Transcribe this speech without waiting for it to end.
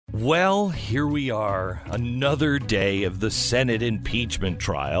Well, here we are, another day of the Senate impeachment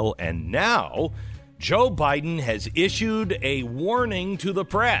trial, and now Joe Biden has issued a warning to the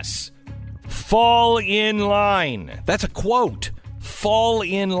press. Fall in line. That's a quote. Fall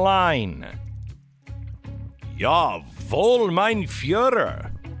in line. Ja, wohl, mein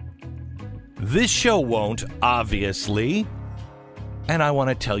Führer. This show won't, obviously, and I want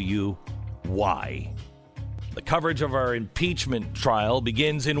to tell you why. The coverage of our impeachment trial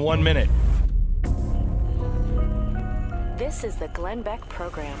begins in 1 minute. This is the Glenn Beck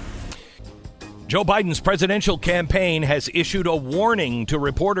Program. Joe Biden's presidential campaign has issued a warning to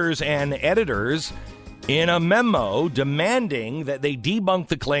reporters and editors in a memo demanding that they debunk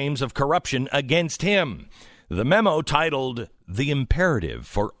the claims of corruption against him. The memo, titled "The Imperative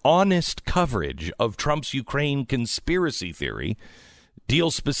for Honest Coverage of Trump's Ukraine Conspiracy Theory,"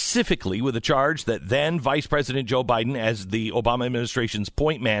 deals specifically with the charge that then Vice President Joe Biden, as the Obama administration's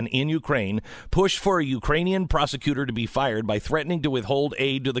point man in Ukraine, pushed for a Ukrainian prosecutor to be fired by threatening to withhold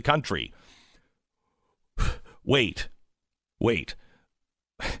aid to the country. Wait.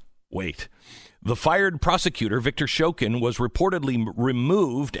 The fired prosecutor, Viktor Shokin, was reportedly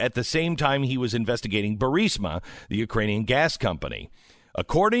removed at the same time he was investigating Burisma, the Ukrainian gas company.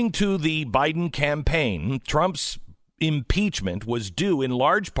 According to the Biden campaign, Trump's impeachment was due in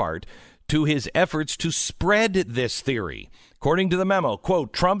large part to his efforts to spread this theory. According to the memo,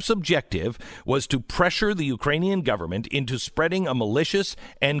 quote, Trump's objective was to pressure the Ukrainian government into spreading a malicious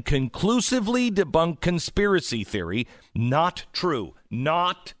and conclusively debunked conspiracy theory, not true,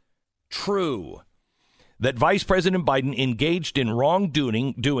 that Vice President Biden engaged in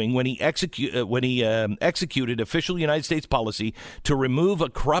wrongdoing when he executed official United States policy to remove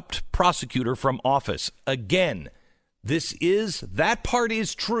a corrupt prosecutor from office. Again, that part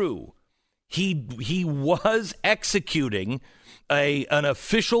is true. He was executing an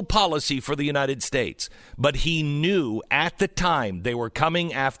official policy for the United States, but he knew at the time they were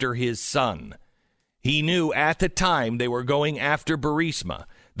coming after his son. He knew at the time they were going after Burisma.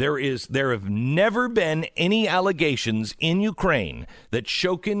 There have never been any allegations in Ukraine that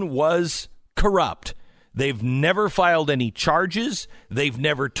Shokin was corrupt. They've never filed any charges. They've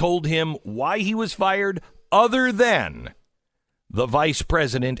never told him why he was fired, other than the vice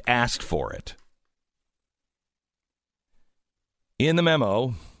president asked for it. In the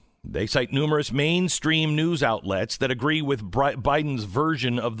memo, they cite numerous mainstream news outlets that agree with Biden's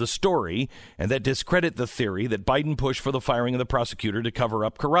version of the story and that discredit the theory that Biden pushed for the firing of the prosecutor to cover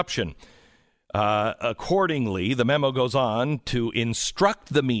up corruption. Accordingly, the memo goes on to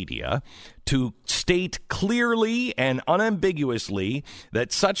instruct the media to state clearly and unambiguously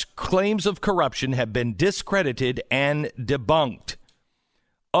that such claims of corruption have been discredited and debunked.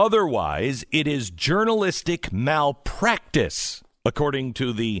 Otherwise, it is journalistic malpractice, according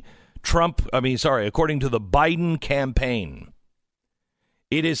to the Biden campaign.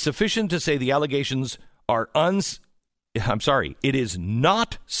 It is sufficient to say the allegations are it is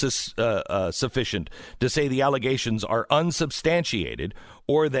not sufficient to say the allegations are unsubstantiated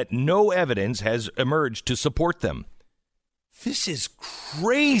or that no evidence has emerged to support them. This is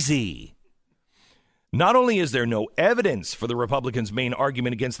crazy. Not only is there no evidence for the Republicans' main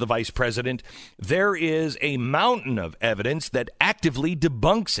argument against the vice president, there is a mountain of evidence that actively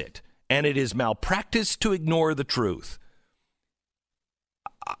debunks it, and it is malpractice to ignore the truth.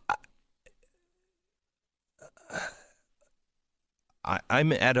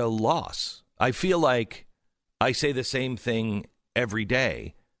 I'm at a loss. I feel like I say the same thing every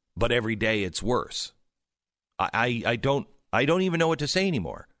day, but every day it's worse. I don't even know what to say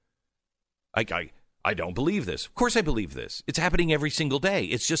anymore. I don't believe this. Of course I believe this. It's happening every single day.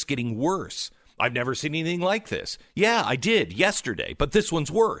 It's just getting worse. I've never seen anything like this. Yeah, I did yesterday, but this one's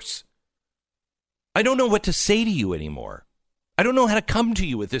worse. I don't know what to say to you anymore. I don't know how to come to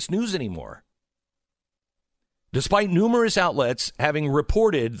you with this news anymore. Despite numerous outlets having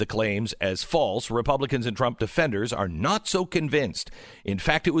reported the claims as false, Republicans and Trump defenders are not so convinced. In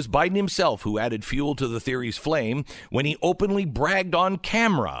fact, it was Biden himself who added fuel to the theory's flame when he openly bragged on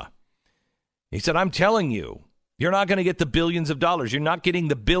camera. He said, I'm telling you, you're not going to get the billions of dollars. You're not getting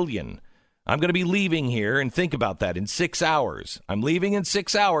the billion. I'm going to be leaving here, and think about that, in 6 hours. I'm leaving in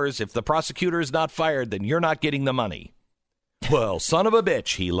 6 hours. If the prosecutor is not fired, then you're not getting the money. Well, son of a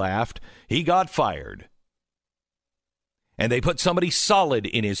bitch, he laughed. He got fired. And they put somebody solid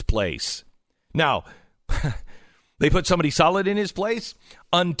in his place. Now, they put somebody solid in his place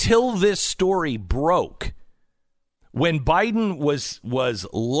until this story broke. When Biden was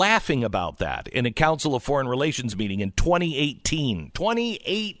laughing about that in a Council of Foreign Relations meeting in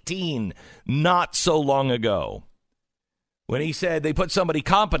 2018, not so long ago, when he said they put somebody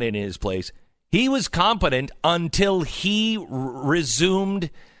competent in his place. He was competent until he resumed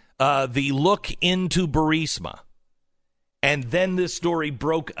the look into Burisma. And then this story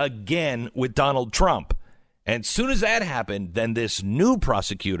broke again with Donald Trump. And as soon as that happened, then this new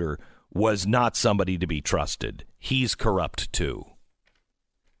prosecutor was not somebody to be trusted. He's corrupt too.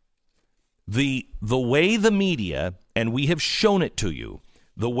 The way the media, and we have shown it to you,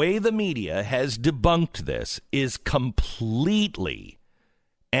 the way the media has debunked this is completely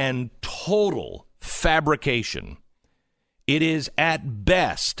and total fabrication. It is at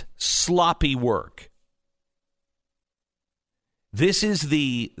best sloppy work. This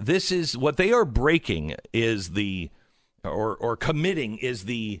is what they are breaking is or committing is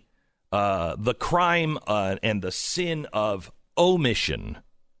the crime and the sin of omission.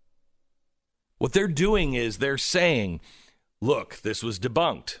 What they're doing is they're saying, look, this was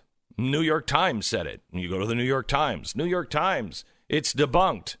debunked. New York Times said it. You go to the New York Times. New York Times, it's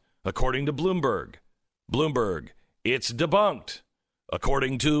debunked. According to Bloomberg, it's debunked.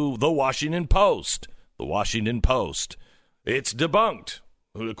 According to the Washington Post, it's debunked.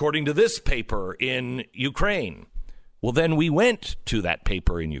 According to this paper in Ukraine. Well, then we went to that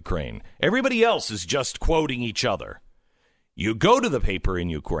paper in Ukraine. Everybody else is just quoting each other. You go to the paper in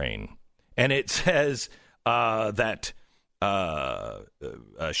Ukraine, and it says that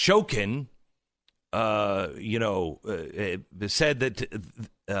Shokin, said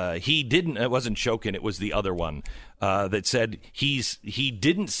that he didn't. It wasn't Shokin. It was the other one that said he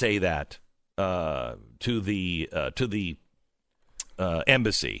didn't say that to the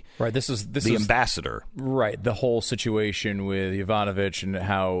embassy. Right. This was the ambassador. Right. The whole situation with Yovanovitch and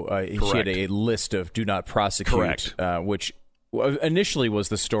how he had a list of do not prosecute, which initially was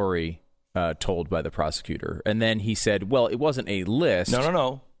the story told by the prosecutor. And then he said, well, it wasn't a list.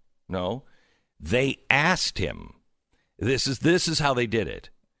 No. They asked him. This is how they did it.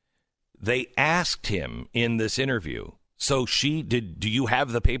 They asked him in this interview. So do you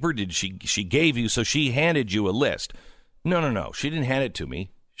have the paper? She gave you, so she handed you a list. No. She didn't hand it to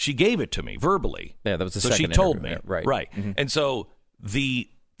me. She gave it to me verbally. Yeah, that was the so second she told interview. me. Right. Mm-hmm. And so the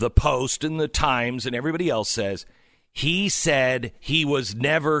Post and the Times and everybody else says, he said he was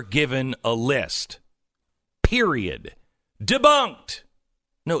never given a list. Period. Debunked.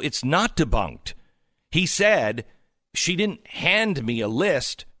 No, it's not debunked. He said she didn't hand me a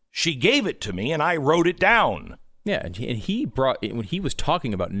list. She gave it to me and I wrote it down. Yeah, and he brought, when he was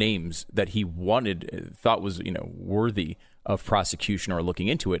talking about names that he thought was, worthy of prosecution or looking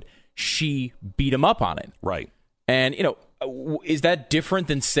into it, she beat him up on it. Right. And, is that different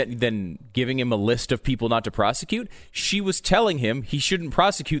than giving him a list of people not to prosecute? She was telling him he shouldn't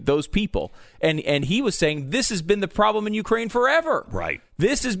prosecute those people. And he was saying this has been the problem in Ukraine forever. Right.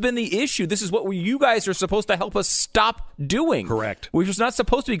 This has been the issue. This is what you guys are supposed to help us stop doing. Correct. We're just not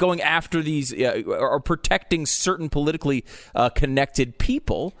supposed to be going after these or protecting certain politically connected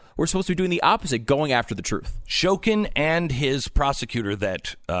people. We're supposed to be doing the opposite, going after the truth. Shokin and his prosecutor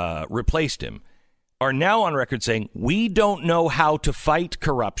that replaced him are now on record saying, we don't know how to fight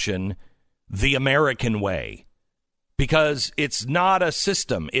corruption the American way because it's not a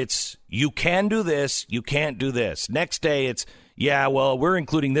system. It's you can do this, you can't do this. Next day it's, we're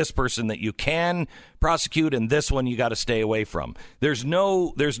including this person that you can prosecute and this one you got to stay away from. There's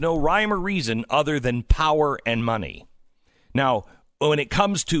no rhyme or reason other than power and money. Now, when it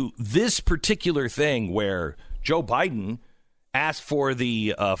comes to this particular thing where Joe Biden asked for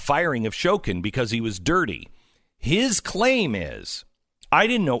the firing of Shokin because he was dirty. His claim is, I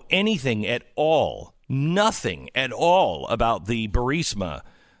didn't know anything at all, nothing at all about the Burisma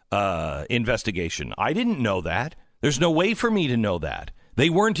investigation. I didn't know that. There's no way for me to know that. They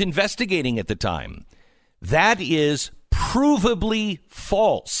weren't investigating at the time. That is provably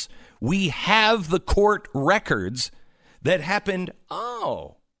false. We have the court records that happened,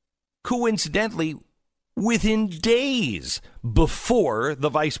 coincidentally, within days before the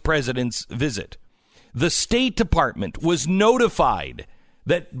vice president's visit. The State Department was notified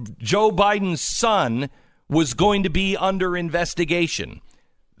that Joe Biden's son was going to be under investigation.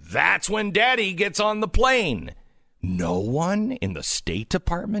 That's when Daddy gets on the plane. No one in the State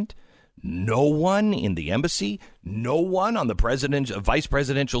Department, no one in the embassy, no one on the vice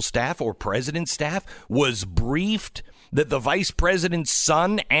presidential staff or president's staff was briefed that the vice president's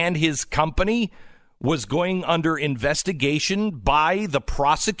son and his company was going under investigation by the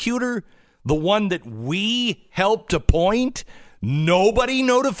prosecutor, the one that we helped appoint. Nobody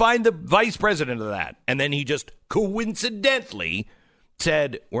notified the vice president of that. And then he just coincidentally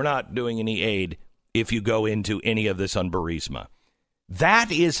said, we're not doing any aid if you go into any of this on Burisma.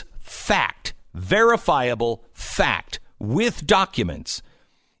 That is fact, verifiable fact, with documents.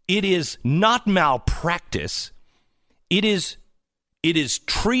 It is not malpractice. It is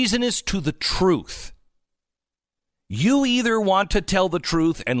treasonous to the truth. You either want to tell the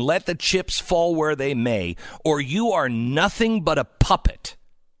truth and let the chips fall where they may, or you are nothing but a puppet.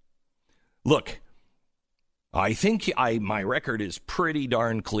 Look, I think my record is pretty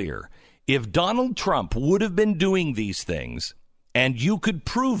darn clear. If Donald Trump would have been doing these things, and you could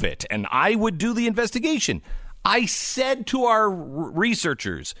prove it, and I would do the investigation, I said to our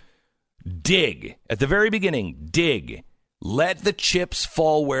researchers, dig. At the very beginning, dig. Let the chips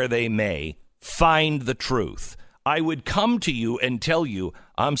fall where they may. Find the truth. I would come to you and tell you,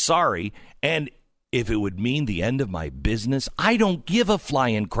 I'm sorry, and if it would mean the end of my business, I don't give a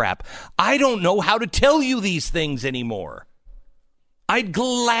flying crap. I don't know how to tell you these things anymore. I'd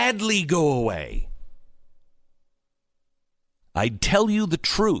gladly go away. I'd tell you the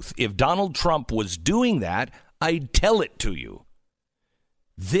truth. If Donald Trump was doing that, I'd tell it to you.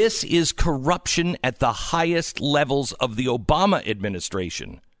 This is corruption at the highest levels of the Obama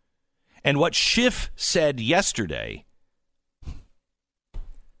administration. And what Schiff said yesterday,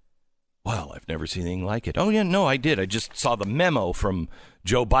 well, I've never seen anything like it. Oh, yeah, no, I did. I just saw the memo from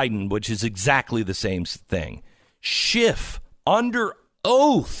Joe Biden, which is exactly the same thing. Schiff, under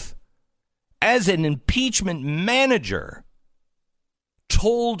oath, as an impeachment manager,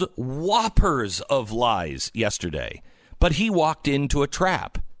 told whoppers of lies yesterday. But he walked into a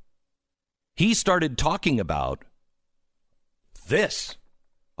trap. He started talking about this.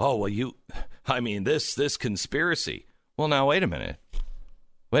 Oh, well, this conspiracy. Well, now, wait a minute.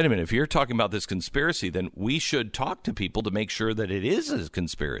 If you're talking about this conspiracy, then we should talk to people to make sure that it is a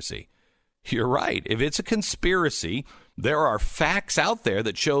conspiracy. You're right. If it's a conspiracy, there are facts out there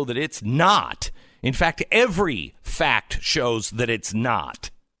that show that it's not. In fact, every fact shows that it's not.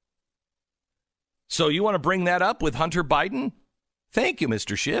 So you want to bring that up with Hunter Biden? Thank you,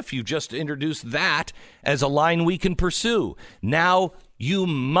 Mr. Schiff. You just introduced that as a line we can pursue. Now you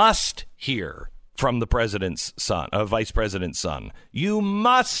must hear from the president's son, vice president's son. You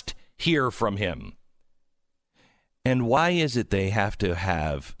must hear from him. And why is it they have to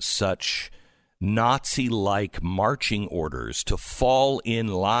have such Nazi-like marching orders to fall in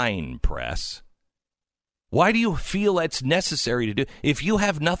line, press? Why do you feel that's necessary to do? If you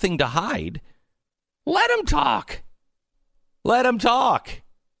have nothing to hide, let him talk. Let him talk.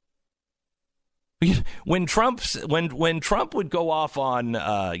 When Trump would go off on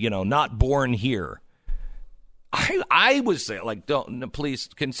not born here, I was like, don't, please,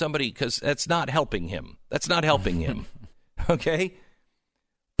 can somebody, because that's not helping him. That's not helping him. Okay.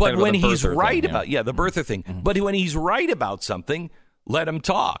 But when he's right about the birther thing. Mm-hmm. But when he's right about something, let him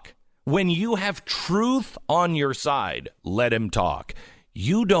talk. When you have truth on your side, let him talk.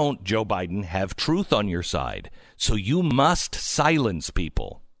 You don't, Joe Biden, have truth on your side. So you must silence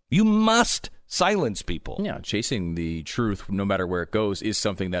people. You must silence people. Yeah, chasing the truth, no matter where it goes, is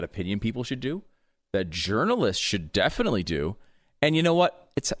something that opinion people should do, that journalists should definitely do. And you know what?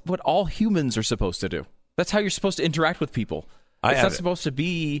 It's what all humans are supposed to do. That's how you're supposed to interact with people. It's not supposed to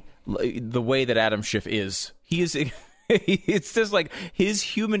be the way that Adam Schiff is. He is. It's just like his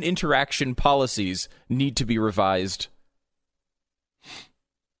human interaction policies need to be revised.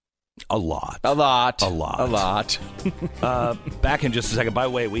 A lot. Back in just a second. By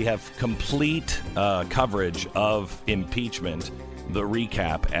the way, we have complete coverage of impeachment, the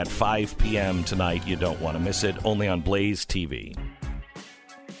recap at 5 p.m. tonight. You don't want to miss it. Only on Blaze TV.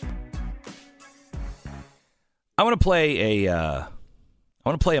 I want to play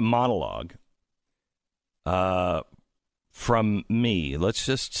a monologue from me. Let's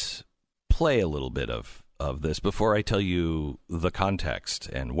just play a little bit of this before I tell you the context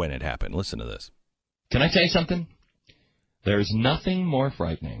and when it happened. Listen to this. Can I tell you something? There's nothing more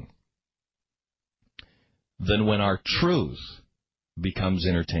frightening than when our truth becomes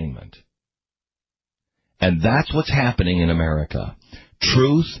entertainment. And that's what's happening in America.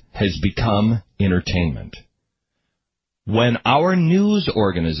 Truth has become entertainment. When our news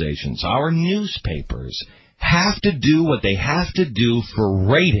organizations, our newspapers, have to do what they have to do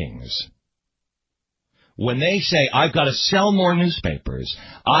for ratings, when they say, I've got to sell more newspapers,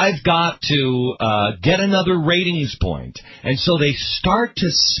 I've got to get another ratings point, and so they start to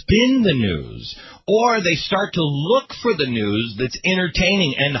spin the news, or they start to look for the news that's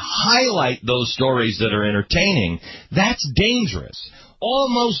entertaining and highlight those stories that are entertaining, that's dangerous.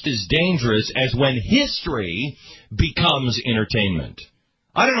 Almost as dangerous as when history becomes entertainment.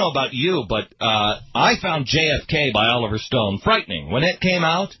 I don't know about you, but I found JFK by Oliver Stone frightening when it came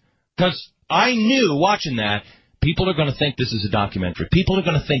out, because I knew, watching that, people are going to think this is a documentary. People are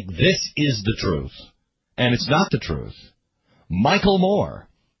going to think this is the truth. And it's not the truth. Michael Moore.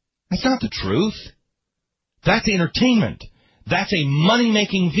 That's not the truth. That's entertainment. That's a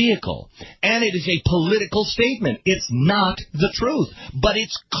money-making vehicle. And it is a political statement. It's not the truth, but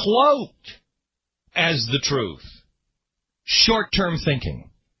it's cloaked as the truth. Short-term thinking.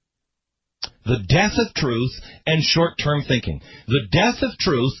 The death of truth and short-term thinking. The death of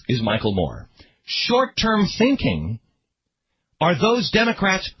truth is Michael Moore. Short-term thinking are those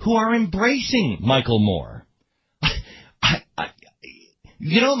Democrats who are embracing Michael Moore.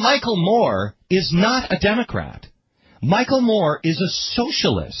 Michael Moore is not a Democrat. Michael Moore is a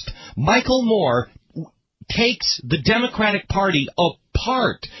socialist. Michael Moore takes the Democratic Party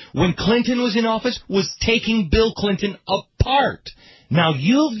apart. When Clinton was in office, was taking Bill Clinton apart. Now,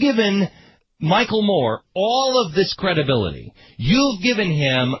 you've given Michael Moore all of this credibility. You've given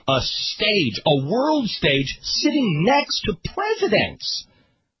him a stage, a world stage, sitting next to presidents.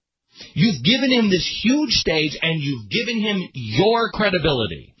 You've given him this huge stage, and you've given him your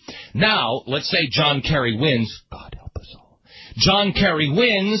credibility. Now, let's say John Kerry wins. God help us all. John Kerry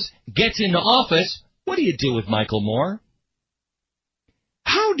wins, gets into office. What do you do with Michael Moore?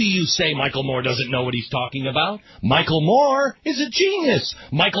 How do you say Michael Moore doesn't know what he's talking about? Michael Moore is a genius.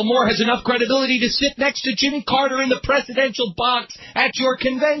 Michael Moore has enough credibility to sit next to Jimmy Carter in the presidential box at your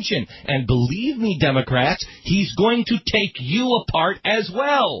convention. And believe me, Democrats, he's going to take you apart as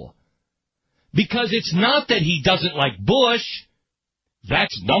well. Because it's not that he doesn't like Bush.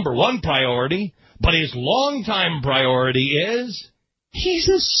 That's number one priority. But his longtime priority is he's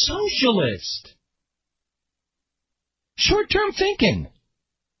a socialist. Short-term thinking.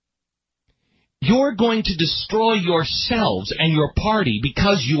 You're going to destroy yourselves and your party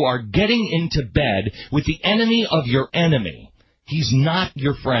because you are getting into bed with the enemy of your enemy. He's not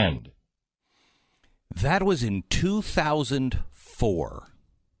your friend. That was in 2004.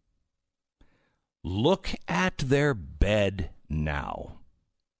 Look at their bed now.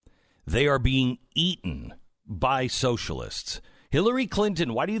 They are being eaten by socialists. Hillary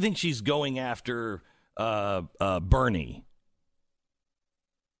Clinton, why do you think she's going after Bernie?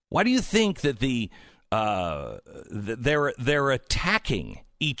 Why do you think that they're attacking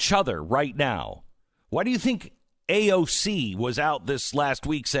each other right now? Why do you think AOC was out this last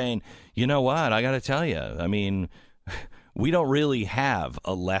week saying, you know what, I got to tell you, I mean, we don't really have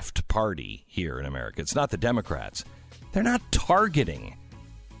a left party here in America. It's not the Democrats. They're not targeting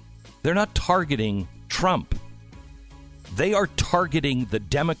Trump. They are targeting the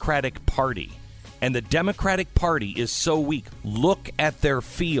Democratic Party. And the Democratic Party is so weak. Look at their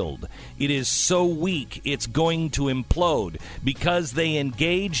field. It is so weak, it's going to implode because they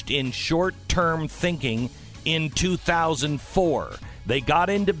engaged in short-term thinking in 2004. They got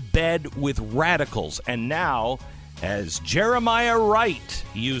into bed with radicals, and now, as Jeremiah Wright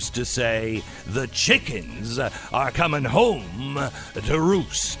used to say, the chickens are coming home to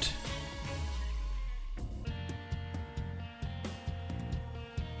roost.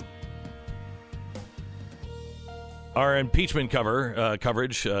 Our impeachment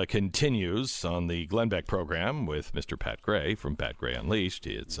coverage continues on the Glenn Beck program with Mr. Pat Gray from Pat Gray Unleashed.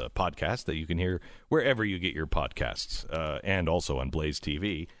 It's a podcast that you can hear wherever you get your podcasts and also on Blaze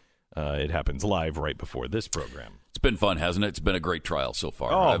TV. It happens live right before this program. It's been fun, hasn't it? It's been a great trial so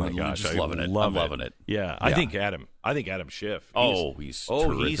far. Oh, my gosh. I'm loving it. Yeah. I think Adam Schiff. He's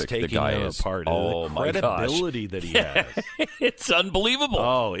terrific. He's taking them apart. Oh, the my credibility that he has. It's unbelievable.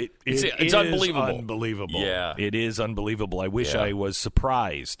 Oh, it's unbelievable. Unbelievable. Yeah. It is unbelievable. I wish I was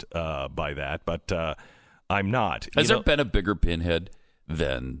surprised by that, but I'm not. Has there been a bigger pinhead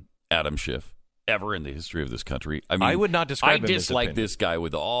than Adam Schiff ever in the history of this country? I mean, I would not describe him as a dislike pinhead. this guy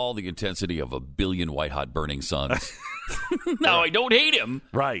with all the intensity of a billion white-hot burning suns. Now, I don't hate him.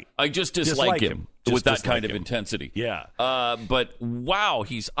 Right. I just dislike him with that kind of intensity. Yeah. But, wow,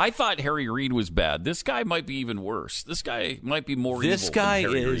 I thought Harry Reid was bad. This guy might be even worse. This guy might be more evil than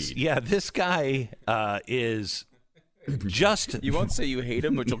Harry Reid. Yeah, this guy is just... You won't say you hate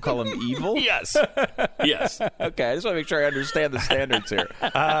him, but you'll call him evil? Yes. Yes. Okay, I just want to make sure I understand the standards here.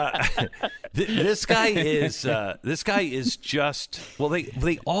 This guy is just... Well,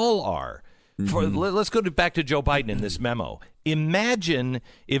 they all are. Let's go back to Joe Biden in this memo. Imagine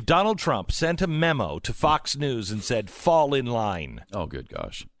if Donald Trump sent a memo to Fox News and said, fall in line. Oh, good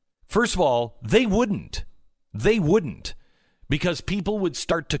gosh. First of all, they wouldn't. They wouldn't. Because people would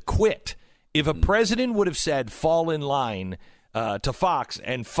start to quit. If a president would have said, fall in line to Fox,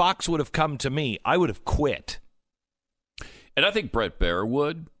 and Fox would have come to me, I would have quit. And I think Brett Baer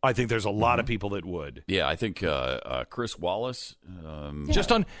would. I think there's a lot of people that would. Yeah, I think Chris Wallace.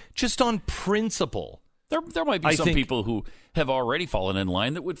 Just on principle. There might be some people who have already fallen in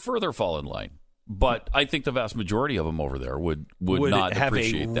line that would further fall in line. But I think the vast majority of them over there would not have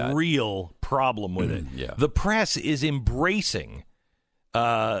appreciate that. Real problem with it. Yeah. The press is embracing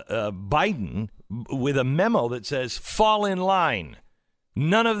Biden with a memo that says, fall in line.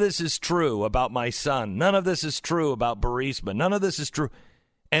 None of this is true about my son. None of this is true about Burisma. None of this is true.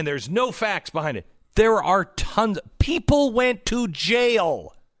 And there's no facts behind it. There are tons. People went to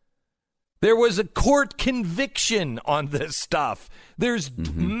jail. There was a court conviction on this stuff. There's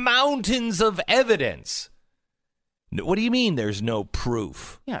mountains of evidence. What do you mean there's no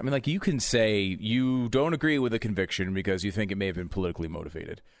proof? Yeah, I mean, like, you can say you don't agree with a conviction because you think it may have been politically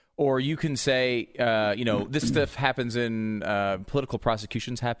motivated. Or you can say, this stuff happens in political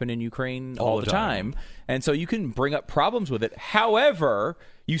prosecutions happen in Ukraine all the time. And so you can bring up problems with it. However,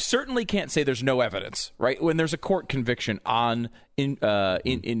 you certainly can't say there's no evidence, right? When there's a court conviction on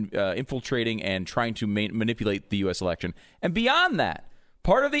infiltrating and trying to manipulate the U.S. election. And beyond that,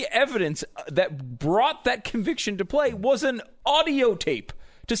 part of the evidence that brought that conviction to play was an audio tape.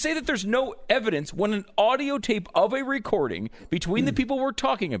 To say that there's no evidence when an audio tape of a recording between the people we're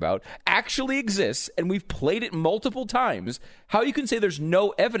talking about actually exists, and we've played it multiple times, how you can say there's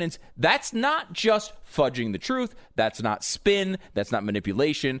no evidence, that's not just fudging the truth, that's not spin, that's not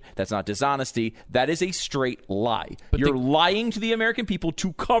manipulation, that's not dishonesty, that is a straight lie. But you're lying to the American people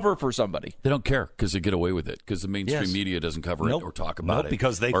to cover for somebody. They don't care because they get away with it because the mainstream media doesn't cover it or talk about it.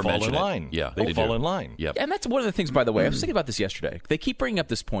 Because they fall in line. Yeah, they fall in line. Yep. And that's one of the things, by the way, I was thinking about this yesterday. They keep bringing up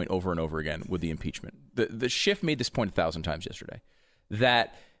this point over and over again with the impeachment. The Schiff made this point 1,000 times yesterday,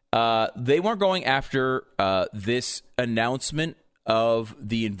 that they weren't going after this announcement of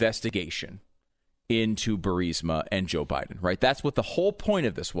the investigation into Burisma and Joe Biden, right? That's what the whole point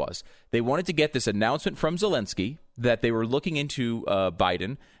of this was. They wanted to get this announcement from Zelensky that they were looking into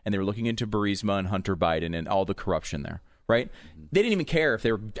Biden and they were looking into Burisma and Hunter Biden and all the corruption there, right? They didn't even care if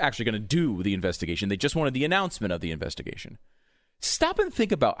they were actually going to do the investigation. They just wanted the announcement of the investigation. Stop and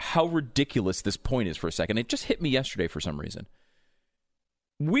think about how ridiculous this point is for a second. It just hit me yesterday for some reason.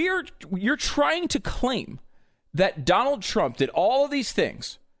 You're trying to claim that Donald Trump did all of these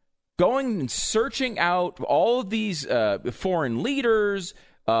things, going and searching out all of these foreign leaders,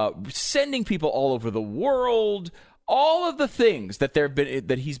 sending people all over the world, all of the things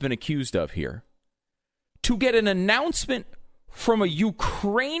that he's been accused of here, to get an announcement from a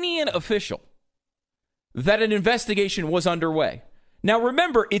Ukrainian official that an investigation was underway. Now,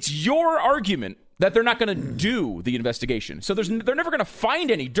 remember, it's your argument that they're not going to do the investigation. So they're never going to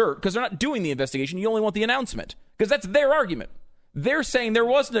find any dirt because they're not doing the investigation. You only want the announcement because that's their argument. They're saying there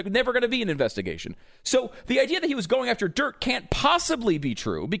was never going to be an investigation. So the idea that he was going after dirt can't possibly be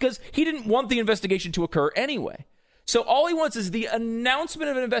true because he didn't want the investigation to occur anyway. So all he wants is the announcement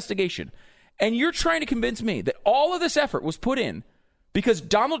of an investigation. And you're trying to convince me that all of this effort was put in because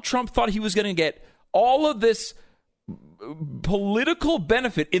Donald Trump thought he was going to get all of this political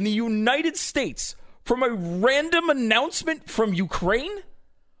benefit in the United States from a random announcement from Ukraine?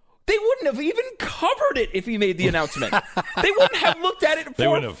 They wouldn't have even covered it if he made the announcement. They wouldn't have looked at it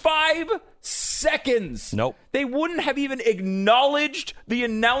for 5 seconds. Nope. They wouldn't have even acknowledged the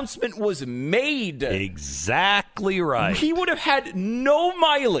announcement was made. Exactly right. He would have had no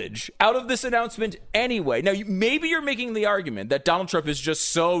mileage out of this announcement anyway. Now, maybe you're making the argument that Donald Trump is just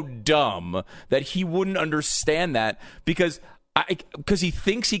so dumb that he wouldn't understand that because he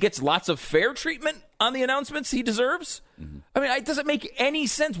thinks he gets lots of fair treatment on the announcements he deserves? Mm-hmm. I mean, it doesn't make any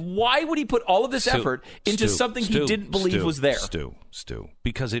sense. Why would he put all of this effort into something he didn't believe was there? Stu,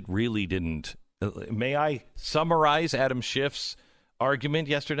 because it really didn't. May I summarize Adam Schiff's argument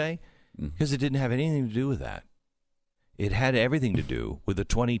yesterday? Because it didn't have anything to do with that. It had everything to do with the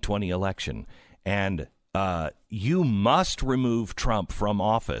 2020 election. And you must remove Trump from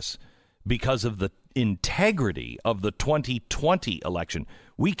office because of the integrity of the 2020 election.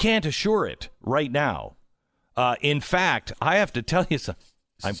 We can't assure it right now. In fact, I have to tell you something.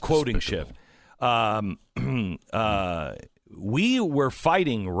 I'm quoting Schiff. We were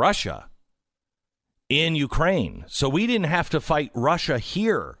fighting Russia in Ukraine, so we didn't have to fight Russia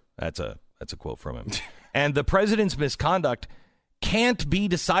here. That's a quote from him. And the president's misconduct can't be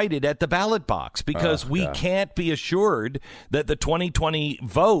decided at the ballot box because we can't be assured that the 2020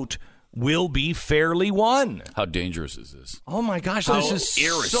 vote will be fairly won. How dangerous is this? Oh my gosh, this is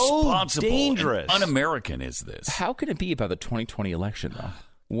irresponsible, so dangerous. Un-American is this? How can it be about the 2020 election, though?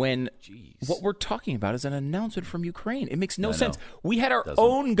 when what we're talking about is an announcement from Ukraine. It makes no sense. We had our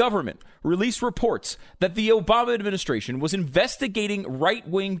own government release reports that the Obama administration was investigating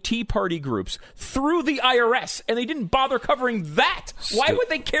right-wing Tea Party groups through the IRS, and they didn't bother covering that. Why would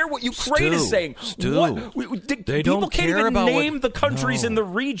they care what Ukraine is saying? They people don't can't care even about name the countries in the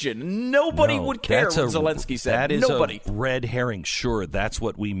region. Nobody would care what Zelensky said. That is Nobody. a red herring. Sure, that's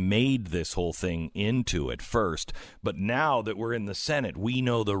what we made this whole thing into at first. But now that we're in the Senate, we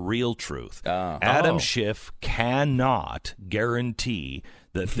know the real truth. Adam Schiff cannot guarantee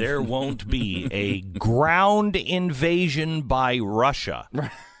that there won't be a ground invasion by Russia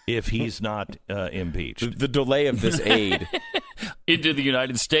if he's not impeached. The delay of this aid into the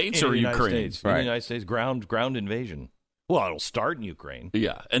United States or Ukraine? In the United States, ground invasion. Well, it'll start in Ukraine.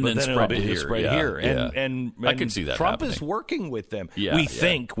 Yeah, and then spread to here. Spread here. And I can see that Trump happening. is working with them. Yeah,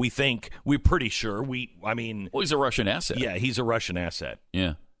 we're pretty sure. Well, he's a Russian asset. Yeah, he's a Russian asset.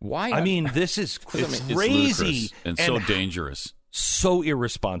 Yeah. Why? I mean, this is crazy. It's and so dangerous. So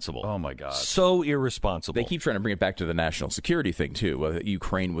irresponsible. Oh, my God. So irresponsible. They keep trying to bring it back to the national security thing, too.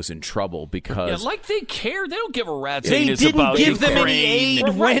 Ukraine was in trouble because... Yeah, like they care. They don't give a rat's They anus didn't about give them any Ukraine.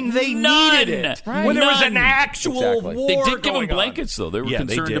 aid when they needed it. Right. When there was an actual war They did give them going blankets, though. They were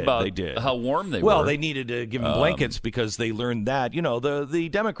concerned about how warm they were. Well, they needed to give them blankets because they learned that, the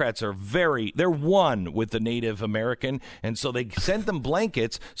Democrats are they're one with the Native American, and so they sent them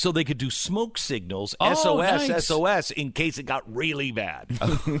blankets so they could do smoke signals, SOS, nice. SOS, in case it got really bad.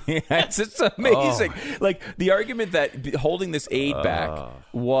 Yes, it's amazing. Like the argument that holding this aid back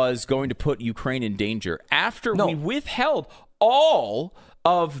was going to put Ukraine in danger after we withheld all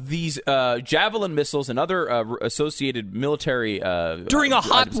of these Javelin missiles and other associated military during a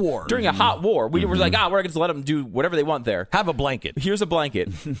hot war. During a hot war, we were like, we're going to let them do whatever they want there. Have a blanket. Here's a blanket,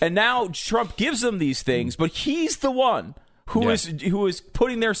 and now Trump gives them these things, but he's the one who is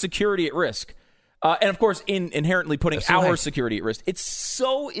putting their security at risk. And of course, inherently putting our security at risk. It's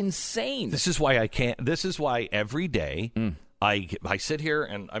so insane. This is why I can't. This is why every day I sit here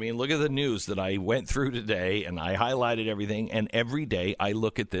and look at the news that I went through today, and I highlighted everything. And every day I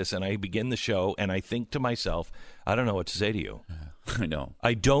look at this and I begin the show and I think to myself, I don't know what to say to you. I know.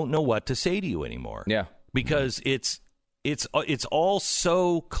 I don't know what to say to you anymore. Yeah, because it's all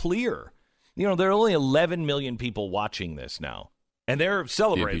so clear. There are only 11 million people watching this now, and they're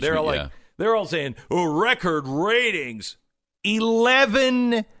celebrating. They're like. Yeah. They're all saying, record ratings.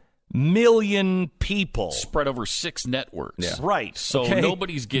 11 million people. Spread over 6 networks. Yeah. Right. So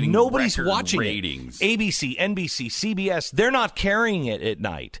nobody's getting watching ratings. It. ABC, NBC, CBS, they're not carrying it at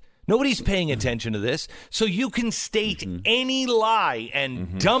night. Nobody's paying attention to this. So you can state any lie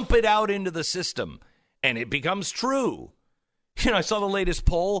and dump it out into the system, and it becomes true. I saw the latest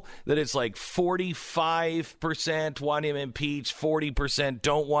poll that it's like 45% want him impeached, 40%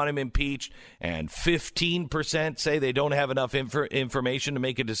 don't want him impeached, and 15% say they don't have enough information to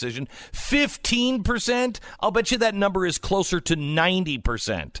make a decision. 15%? I'll bet you that number is closer to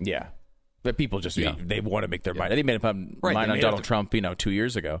 90%. Yeah. But people just, they want to make their mind. They made up mind on Donald Trump, 2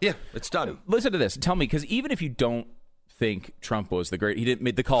 years ago. Yeah, it's done. Listen to this. Tell me, because even if you don't think Trump was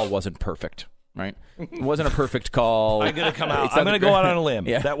the call wasn't perfect. Right? It wasn't a perfect call. I'm going to come out. I'm going to go out on a limb.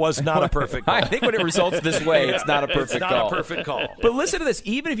 Yeah. That was not a perfect call. I think when it results this way, it's not a perfect call. It's not a perfect call. But listen to this.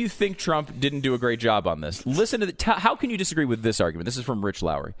 Even if you think Trump didn't do a great job on this, listen to how can you disagree with this argument? This is from Rich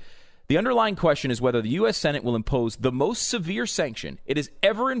Lowry. The underlying question is whether the U.S. Senate will impose the most severe sanction it has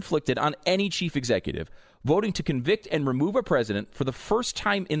ever inflicted on any chief executive, voting to convict and remove a president for the first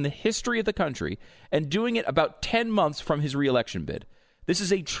time in the history of the country and doing it about 10 months from his reelection bid. This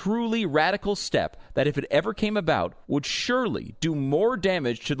is a truly radical step that, if it ever came about, would surely do more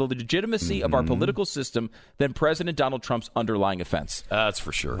damage to the legitimacy of our political system than President Donald Trump's underlying offense. That's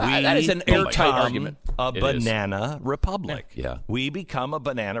for sure. That is an airtight argument. A banana republic. Yeah. We become a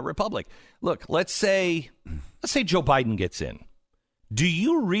banana republic. Look, let's say Joe Biden gets in. Do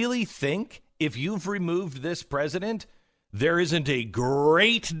you really think if you've removed this president, there isn't a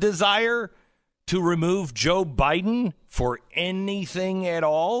great desire to remove Joe Biden for anything at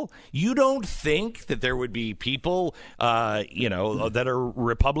all? You don't think that there would be people, that are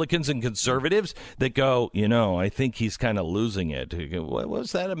Republicans and conservatives that go, I think he's kind of losing it. What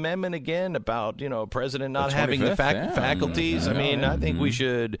was that amendment again about, president not having the faculties? I think we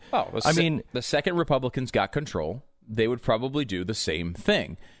should. The second Republicans got control, they would probably do the same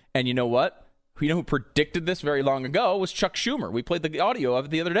thing. And you know what? Who predicted this very long ago was Chuck Schumer. We played the audio of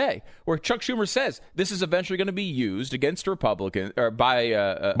it the other day, where Chuck Schumer says this is eventually going to be used against Republicans or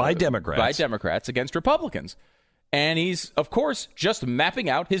by Democrats against Republicans, and he's of course just mapping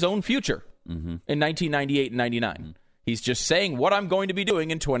out his own future in 1998 and 99. He's just saying what I'm going to be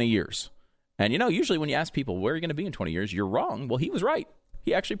doing in 20 years. And, usually when you ask people, where are you going to be in 20 years, you're wrong. Well, he was right.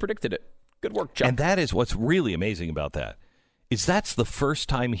 He actually predicted it. Good work, Chuck. And that is what's really amazing about that, is that's the first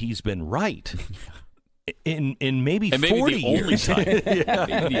time he's been right in maybe 40 the years. Only time.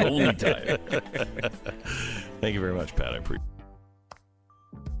 Maybe the only time. Thank you very much, Pat. I appreciate it.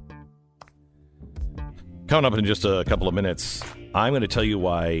 Coming up in just a couple of minutes, I'm going to tell you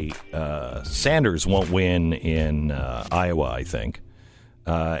why Sanders won't win in Iowa, I think,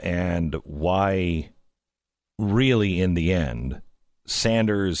 and why really in the end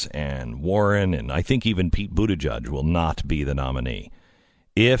Sanders and Warren and I think even Pete Buttigieg will not be the nominee.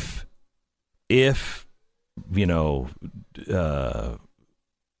 If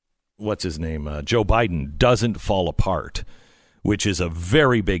what's his name, Joe Biden doesn't fall apart, which is a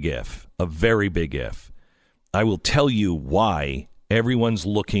very big if, I will tell you why everyone's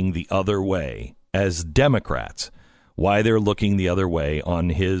looking the other way as Democrats, why they're looking the other way on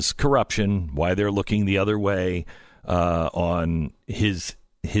his corruption, why they're looking the other way on his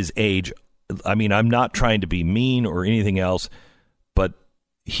age. I mean, I'm not trying to be mean or anything else, but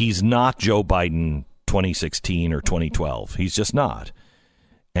he's not Joe Biden 2016 or 2012. He's just not.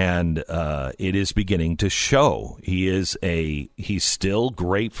 And it is beginning to show. He's still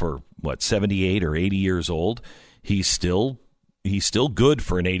great for 78 or 80 years old. He's still good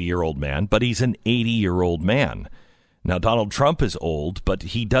for an 80-year-old man, but he's an 80-year-old man. Now, Donald Trump is old, but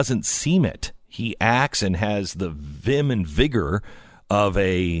he doesn't seem it. He acts and has the vim and vigor of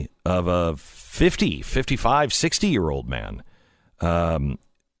a 50, 55, 60-year-old man. Biden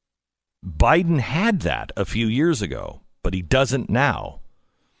had that a few years ago, but he doesn't now.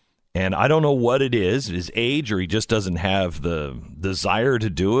 And I don't know what it is, his age, or he just doesn't have the desire to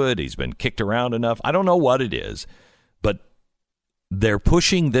do it. He's been kicked around enough. I don't know what it is, but they're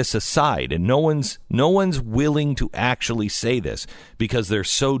pushing this aside, and no one's willing to actually say this because they're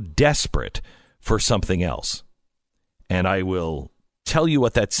so desperate for something else. And I will tell you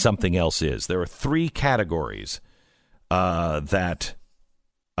what that something else is. There are three categories that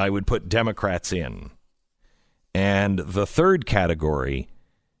I would put Democrats in. And the third category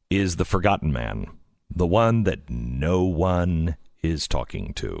is the forgotten man, the one that no one is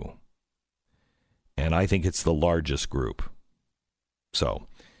talking to. And I think it's the largest group. So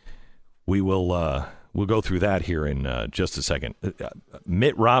we'll go through that here in just a second.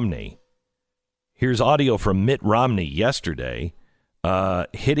 Mitt Romney. Here's audio from Mitt Romney yesterday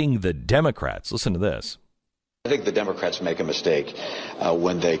hitting the Democrats. Listen to this. I think the Democrats make a mistake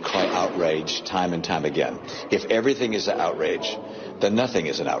when they cry outrage time and time again. If everything is an outrage, then nothing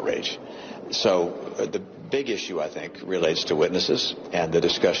is an outrage. So the big issue, I think, relates to witnesses and the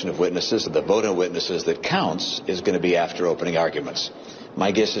discussion of witnesses. And the vote on witnesses that counts is going to be after opening arguments.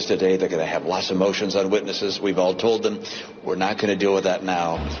 My guess is today they're going to have lots of motions on witnesses. We've all told them we're not going to deal with that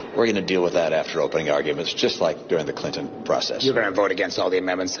now. We're going to deal with that after opening arguments, just like during the Clinton process. You're going to vote against all the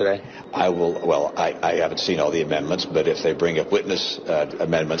amendments today? I will. Well, I haven't seen all the amendments, but if they bring up witness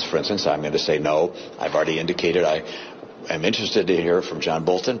amendments, for instance, I'm going to say no. I've already indicated I am interested to hear from John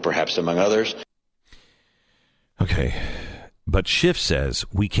Bolton, perhaps among others. Okay, but Schiff says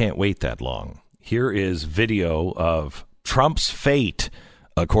we can't wait that long. Here is video of Trump's fate,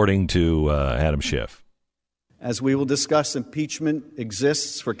 according to Adam Schiff. As we will discuss, impeachment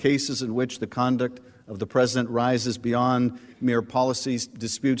exists for cases in which the conduct of the president rises beyond mere policy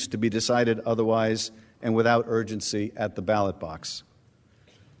disputes to be decided otherwise and without urgency at the ballot box.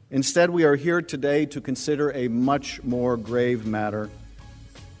 Instead, we are here today to consider a much more grave matter,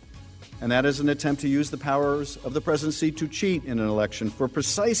 and that is an attempt to use the powers of the presidency to cheat in an election for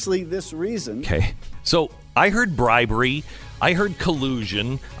precisely this reason. Okay, so I heard bribery, I heard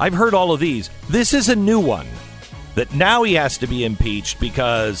collusion, I've heard all of these. This is a new one, that now he has to be impeached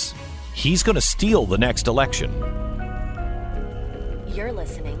because he's going to steal the next election. You're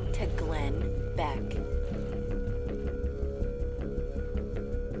listening to Glenn Beck.